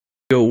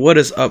Yo, what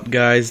is up,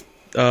 guys?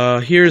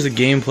 Here's a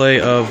gameplay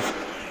of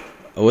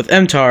with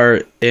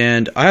MTAR,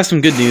 and I have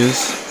some good news.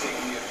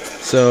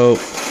 So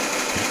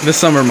this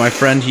summer, my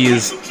friend, he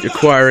is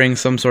acquiring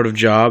some sort of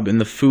job in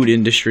the food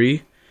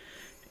industry,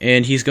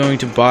 and he's going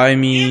to buy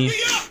me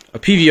a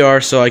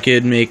PVR so I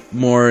could make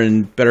more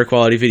and better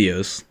quality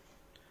videos.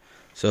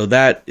 So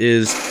that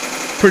is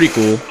pretty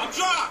cool.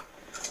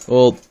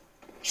 Well,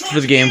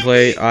 for the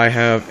gameplay, I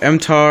have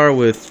MTAR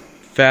with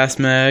Fast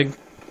Mag.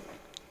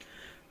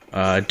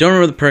 Don't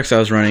remember the perks I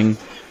was running,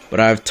 but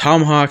I have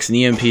Tomahawks and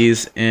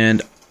EMPs,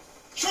 and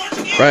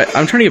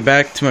I'm trying to get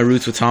back to my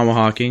roots with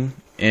Tomahawking,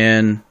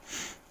 and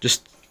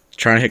just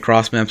trying to hit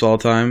cross maps all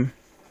the time.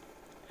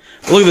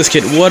 Look at this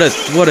kid, what a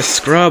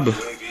scrub!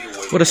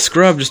 What a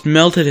scrub, just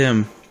melted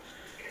him.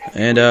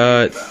 And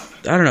I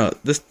don't know,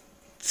 this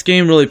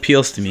game really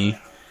appeals to me.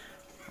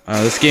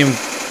 This game,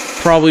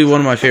 probably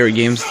one of my favorite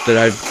games that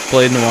I've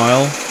played in a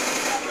while.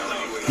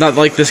 Not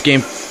like this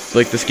game,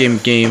 but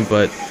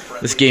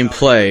this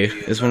gameplay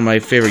is one of my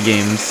favorite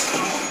games.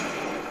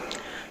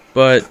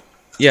 But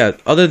yeah,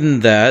 other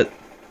than that,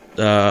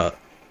 other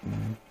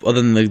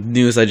than the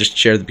news I just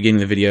shared at the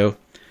beginning of the video,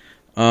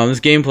 this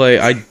gameplay,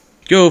 I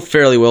go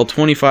fairly well,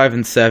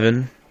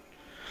 25-7.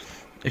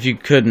 If you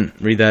couldn't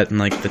read that in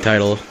like the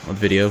title of the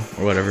video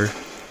or whatever.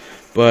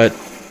 But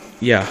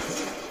yeah,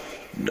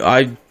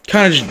 I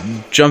kind of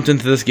just jumped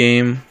into this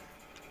game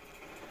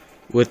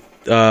with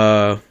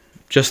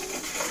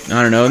just,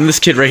 I don't know, and this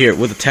kid right here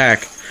with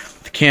attack.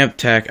 Camp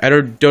Tac. I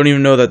don't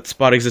even know that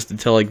spot existed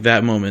until like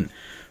that moment,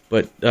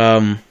 but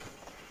that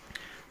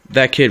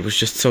kid was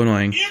just so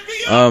annoying.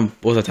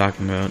 What was I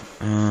talking about?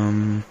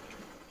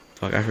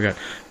 Fuck, I forgot.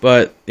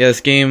 But yeah,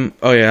 this game.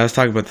 Oh yeah, I was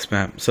talking about this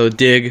map. So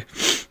Dig.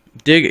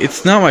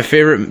 It's not my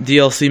favorite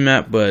DLC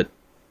map, but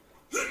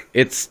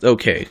it's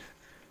okay.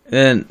 And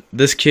then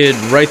this kid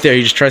right there,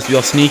 he just tries to be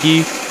all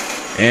sneaky,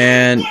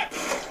 and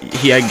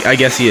I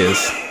guess he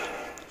is.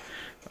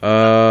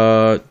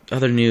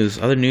 Other news.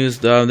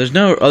 There's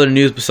no other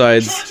news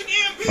besides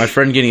my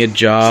friend getting a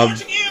job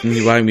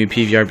and buying me a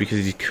PVR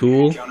because he's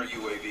cool.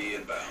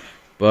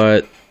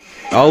 But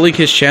I'll link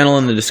his channel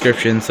in the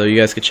description so you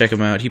guys can check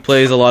him out. He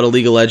plays a lot of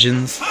League of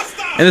Legends.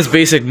 And this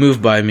basic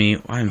move by me.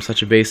 I am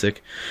such a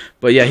basic.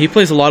 But yeah, he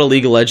plays a lot of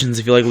League of Legends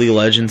if you like League of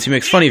Legends. He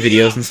makes funny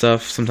videos and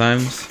stuff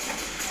sometimes.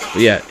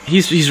 But yeah,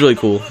 he's really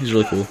cool. He's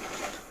really cool.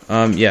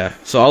 Yeah,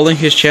 so I'll link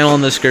his channel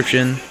in the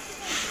description.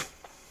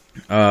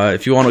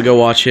 If you want to go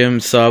watch him,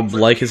 sub,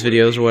 like his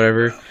videos or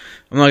whatever.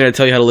 I'm not going to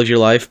tell you how to live your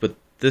life, but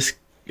this...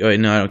 Oh, wait,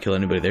 no, I don't kill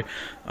anybody there.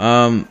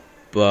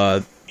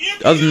 But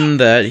other than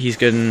that, he's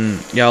getting...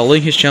 Yeah, I'll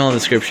link his channel in the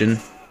description.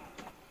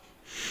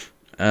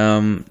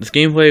 This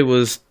gameplay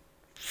was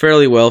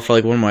fairly well for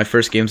like one of my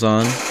first games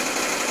on.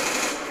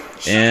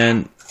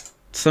 And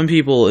some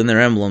people in their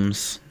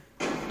emblems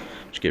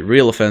just get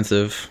real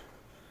offensive.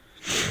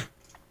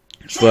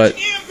 But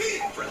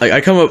like,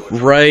 I come up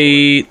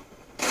right...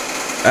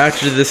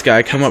 After this guy,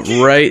 I come up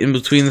right in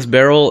between this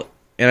barrel,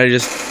 and I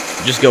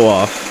just go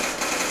off.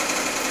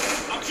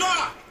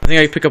 I think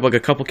I pick up like a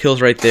couple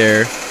kills right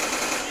there,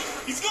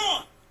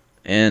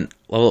 and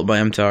level up my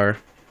MTAR.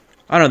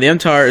 I don't know, the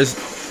MTAR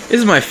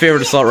is my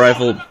favorite assault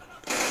rifle.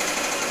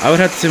 I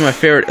would have to say my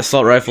favorite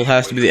assault rifle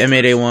has to be the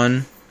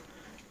M8A1,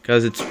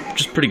 because it's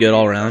just pretty good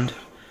all around.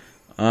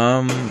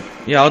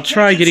 Yeah, I'll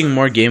try getting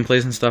more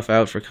gameplays and stuff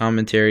out for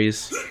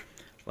commentaries,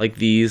 like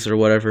these or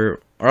whatever.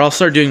 Or I'll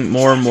start doing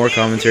more and more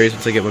commentaries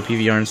once I get my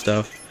PVR and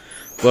stuff.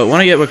 But when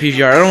I get my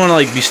PVR, I don't want to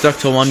like be stuck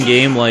to one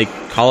game like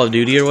Call of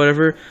Duty or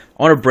whatever.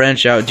 I want to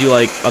branch out, do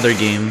like other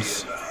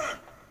games.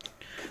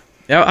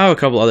 Yeah, I have a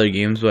couple other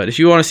games, but if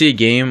you want to see a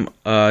game,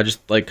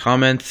 just like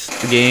comment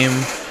the game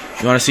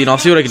you want to see, and I'll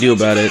see what I can do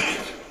about it.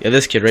 Yeah,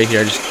 this kid right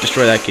here, I just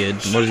destroy that kid.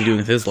 What is he doing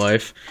with his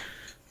life?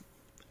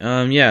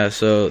 Yeah,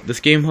 so this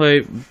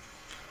gameplay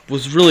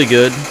was really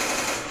good.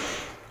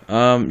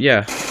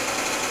 Yeah.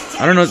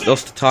 I don't know what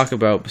else to talk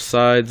about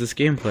besides this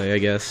gameplay, I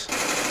guess.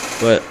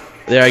 But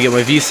there I get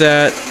my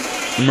VSAT,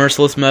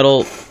 Merciless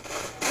Metal,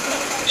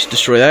 just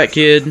destroy that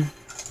kid.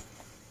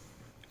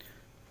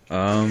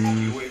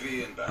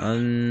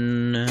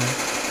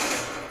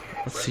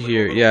 Let's see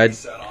here. Yeah, I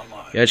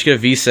just get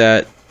a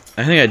VSAT.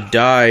 I think I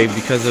die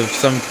because of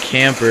some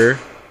camper.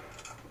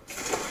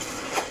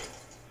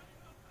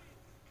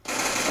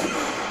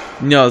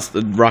 No, it's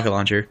the rocket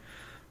launcher.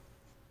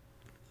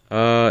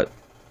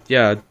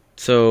 Yeah,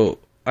 so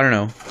I don't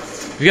know.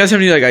 If you guys have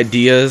any like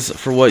ideas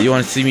for what you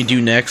want to see me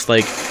do next,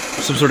 like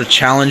some sort of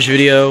challenge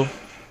video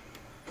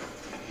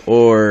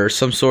or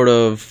some sort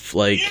of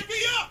like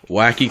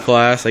wacky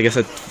class, I guess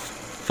that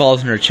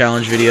falls under a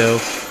challenge video.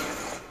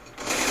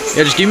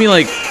 Yeah, just give me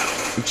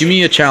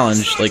a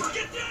challenge. Like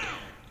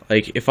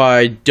if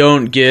I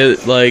don't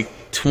get like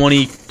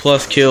 20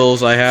 plus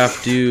kills, I have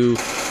to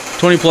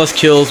 20 plus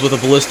kills with a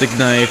ballistic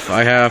knife.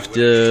 I have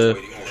to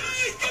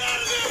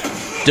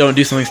don't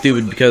do something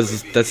stupid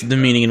because that's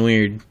demeaning and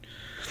weird.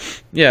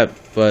 Yeah,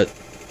 but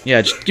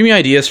yeah, just give me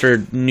ideas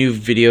for new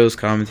videos,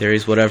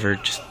 commentaries, whatever.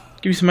 Just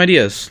give me some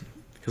ideas,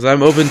 because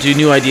I'm open to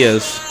new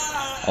ideas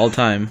all the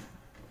time.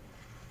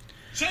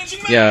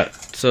 yeah,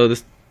 so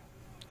this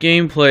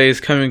gameplay is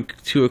coming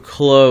to a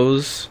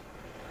close.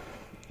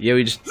 Yeah,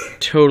 we just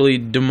totally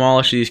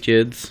demolish these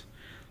kids.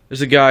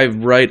 There's a guy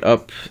right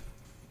up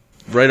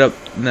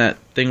in that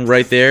thing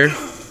right there.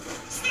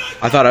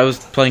 I thought I was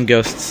playing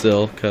Ghost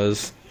still,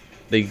 because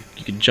you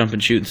could jump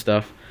and shoot and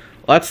stuff.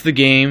 Well, that's the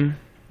game.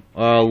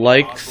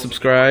 Like,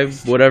 subscribe,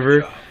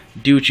 whatever.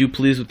 Do what you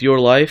please with your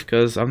life,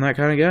 because I'm that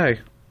kind of guy.